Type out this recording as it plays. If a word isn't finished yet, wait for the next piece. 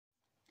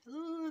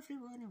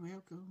everyone and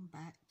welcome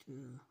back to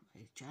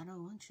my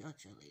channel on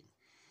Churchill Lane.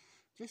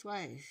 Just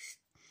want to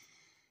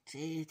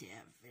say to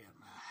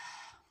my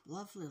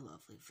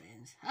lovely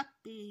friends,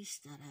 Happy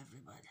Easter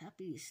everybody,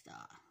 Happy Easter.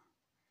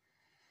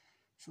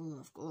 So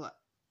I've got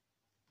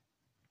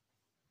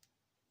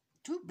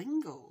 2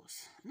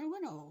 bingos and I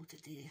won all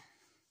today.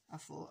 I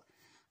thought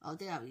I'll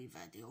do a wee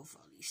video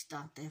for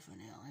Easter,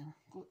 definitely.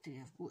 I've got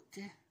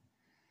to.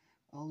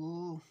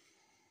 Although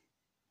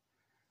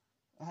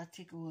I had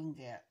to go and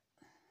get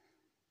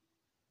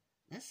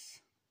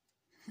this.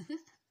 I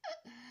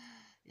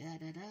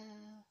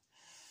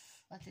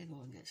had to go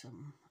and get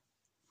some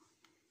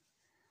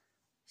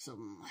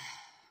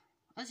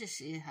I'll just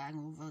say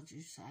hangover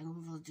juice.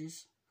 Well,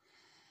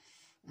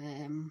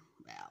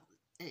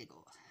 there you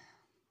go.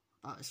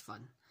 That was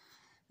fun.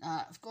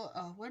 I've got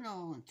a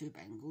winner and 2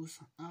 bingos.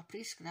 I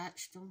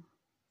pre-scratched them.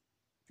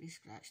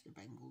 Pre-scratched the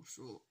bingo,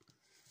 so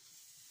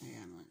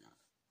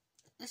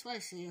that's why I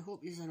say I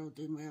hope you are all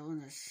doing well on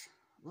this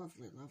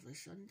lovely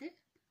Sunday.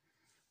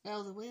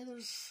 Well, the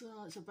weather's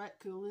it's a bit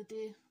cool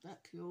today, a bit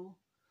cool.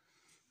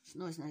 It's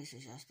not as nice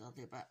as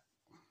yesterday, but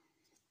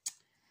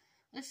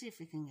let's see if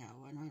we can get a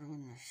winner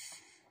on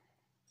this.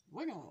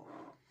 Winner!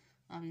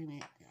 Maybe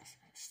make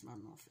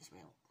Smirnoff as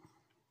well.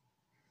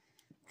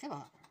 Come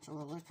on, so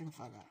we're looking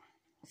for that.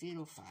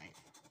 05.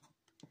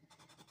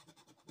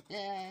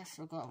 Yes,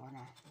 we got a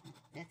winner.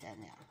 Get in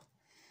there.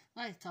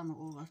 Let's turn it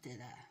over to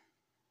the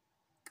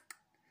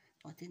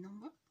body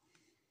number.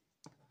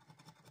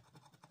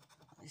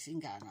 I seen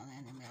getting on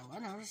any more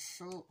winners,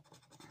 so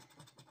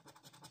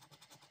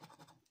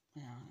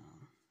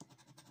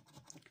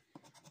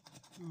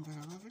number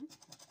 11.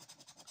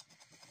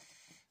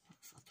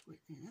 That's for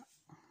 20 there.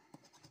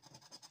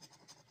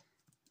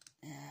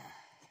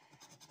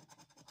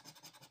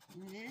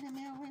 Any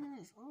more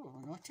winners? Oh,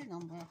 naughty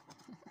number.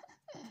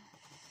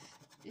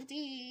 It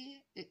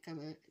came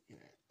out.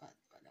 Bad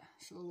winner.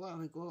 So what have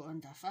we got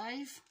under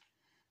 5?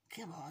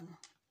 Come on.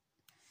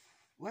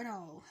 Win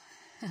all.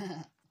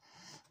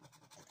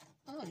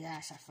 Oh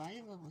yes, a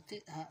 5. We'll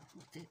take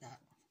that.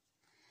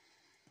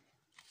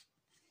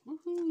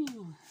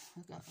 Woohoo!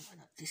 We've got a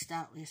winner to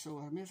start with, so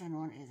we're moving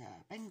on to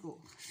the bingo.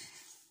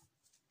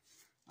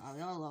 Oh,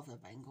 we all love the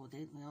bingo,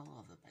 don't we? All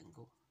love the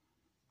bingo.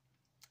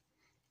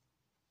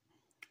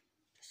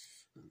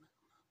 Just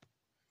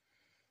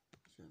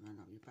zoom in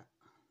a wee bit.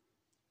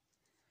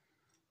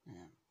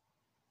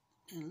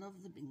 I love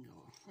the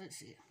bingo. Let's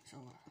see. So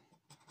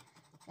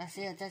I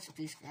say I did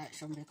pre-scratch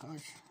them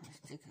because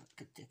it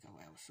could take a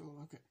while. So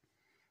we're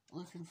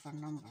looking for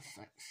number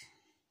 6.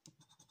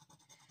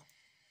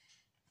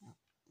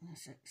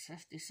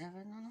 57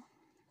 on it.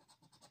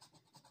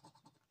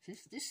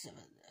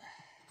 57.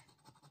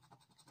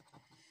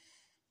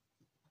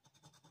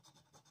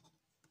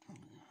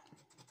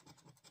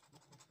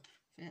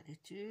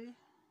 32.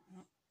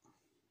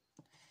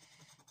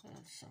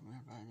 That's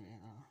somewhere by the way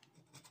though.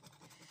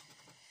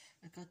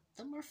 I got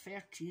number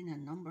 13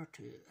 and number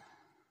 2.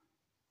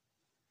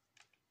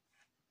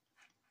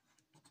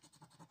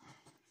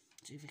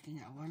 See if we can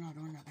get a winner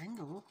on the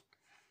bingo.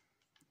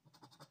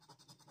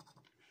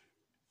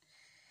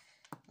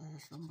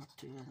 That's number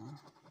 2 now.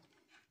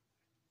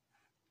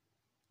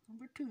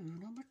 Number 2.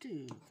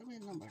 Come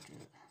in, number 2.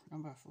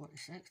 Number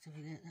 46, did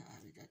we get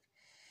that? We did.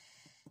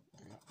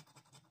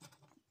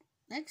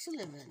 Next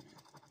 11.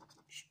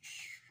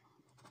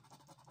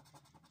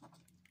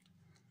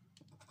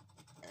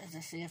 As I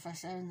say, if I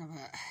sound a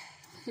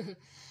bit,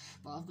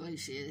 but I've got to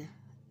say,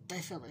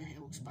 definitely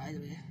helps, by the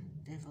way.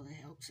 Definitely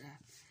helps.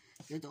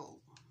 Good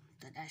old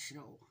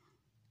traditional.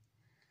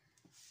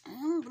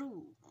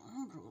 Bro.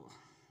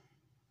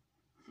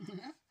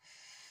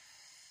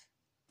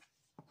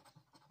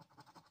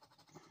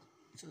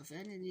 So if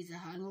any needs a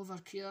hangover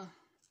cure,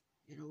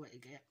 you know what to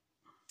get.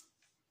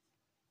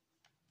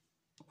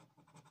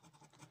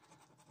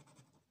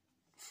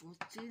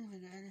 14, we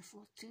got any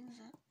 14s?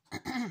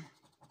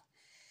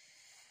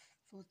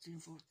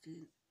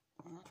 14.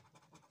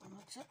 And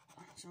that's it.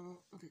 So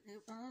look at the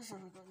others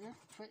have we got there.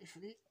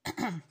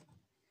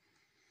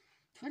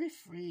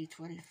 23.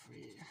 23.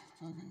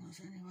 I don't think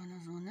there's any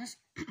winners on this.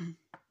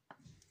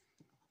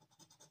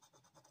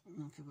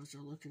 Okay, was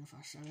looking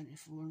for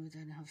 74. We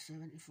didn't have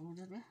 74,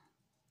 did we?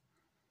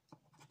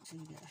 So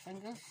we get the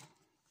fingers.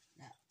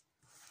 Yeah.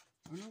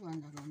 So no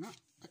winner on that.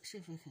 Let's see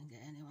if we can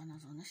get any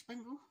winners on this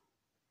bingo.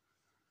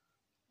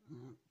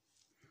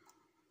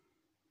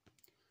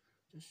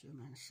 Just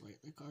zoom in slightly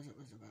because it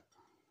was a bit,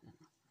 so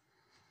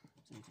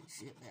you can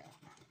see it better.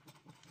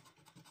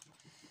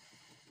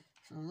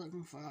 So we're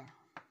looking for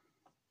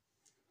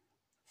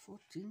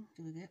 14.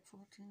 Do we get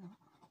 14? No.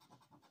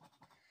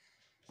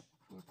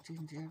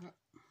 14 there, but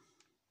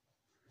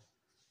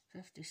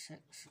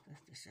 56.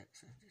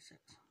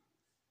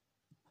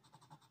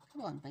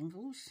 Come on,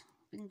 bingos.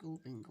 Bingo.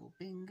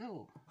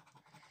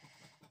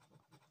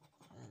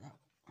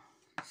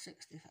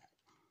 65.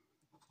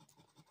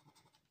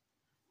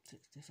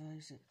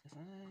 65.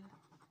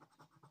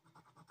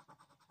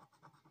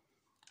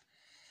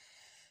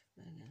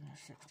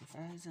 There's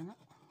 65s in it.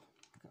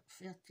 Got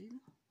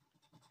 13.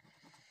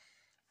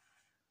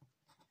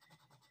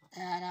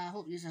 And I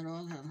hope you're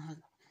all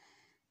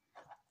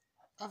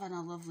having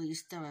a lovely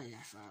Easter with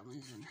your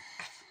families and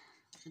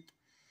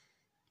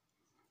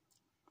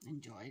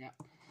enjoying it.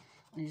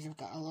 And you've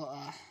got a lot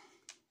of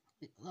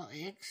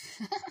eggs,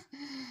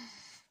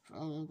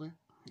 probably.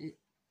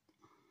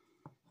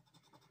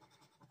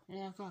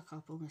 Yeah, I've got a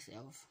couple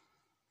myself.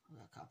 I've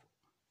got a couple.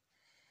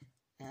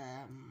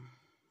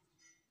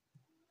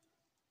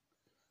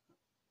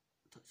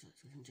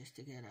 Just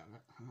to get out of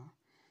it, you know.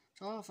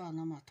 So for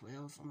number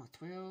 12, I'm a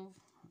 12,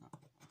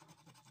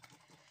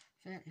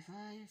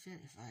 35,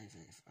 35,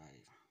 35.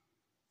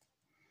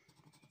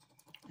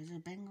 Is a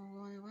bingo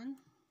going to win?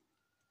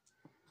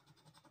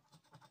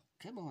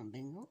 Come on,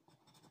 bingo.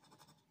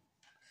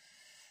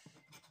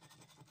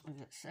 We've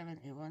got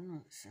 71,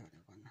 look,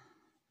 71.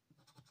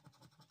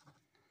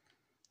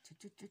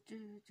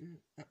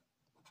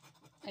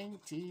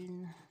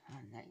 19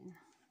 and 9.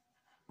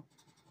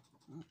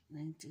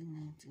 19,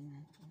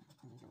 19.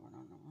 Another one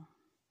on the one.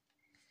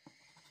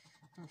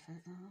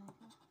 Perfect.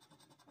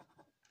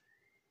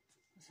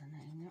 That's a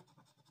 9, yep.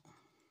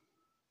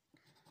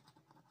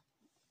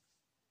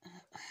 I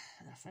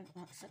think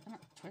that's it,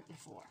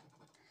 24.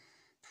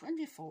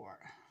 24.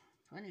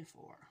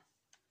 24.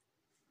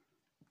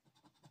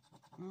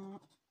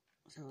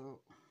 So,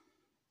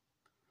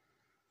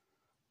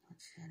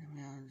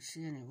 let's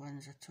see any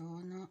ones at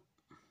all, no.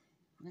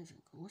 Not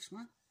even close,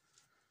 man.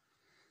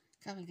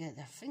 Can we get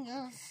their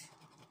fingers?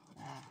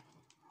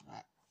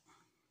 That.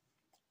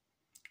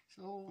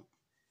 So,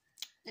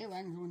 they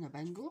wins on the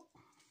bingo.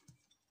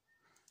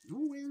 No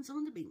wins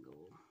on the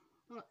bingo.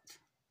 But,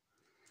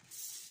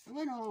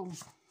 win all,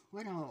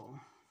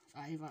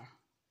 fiver.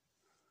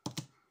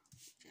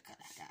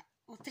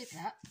 We'll take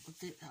that,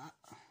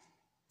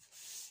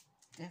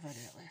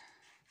 Definitely.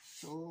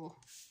 So,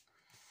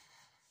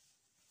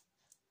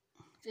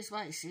 just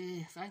want to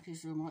say thank you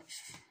so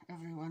much,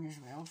 everyone as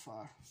well,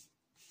 for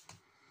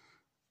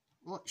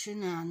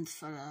watching and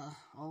for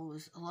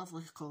always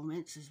lovely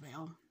comments as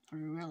well. I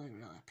really,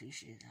 really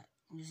appreciate it.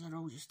 These are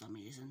all just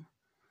amazing.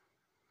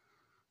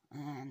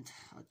 And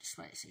I just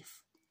want to say,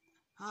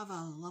 have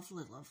a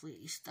lovely, lovely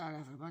Easter,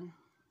 everyone.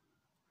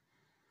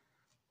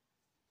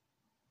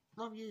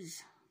 Love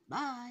yous.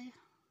 Bye.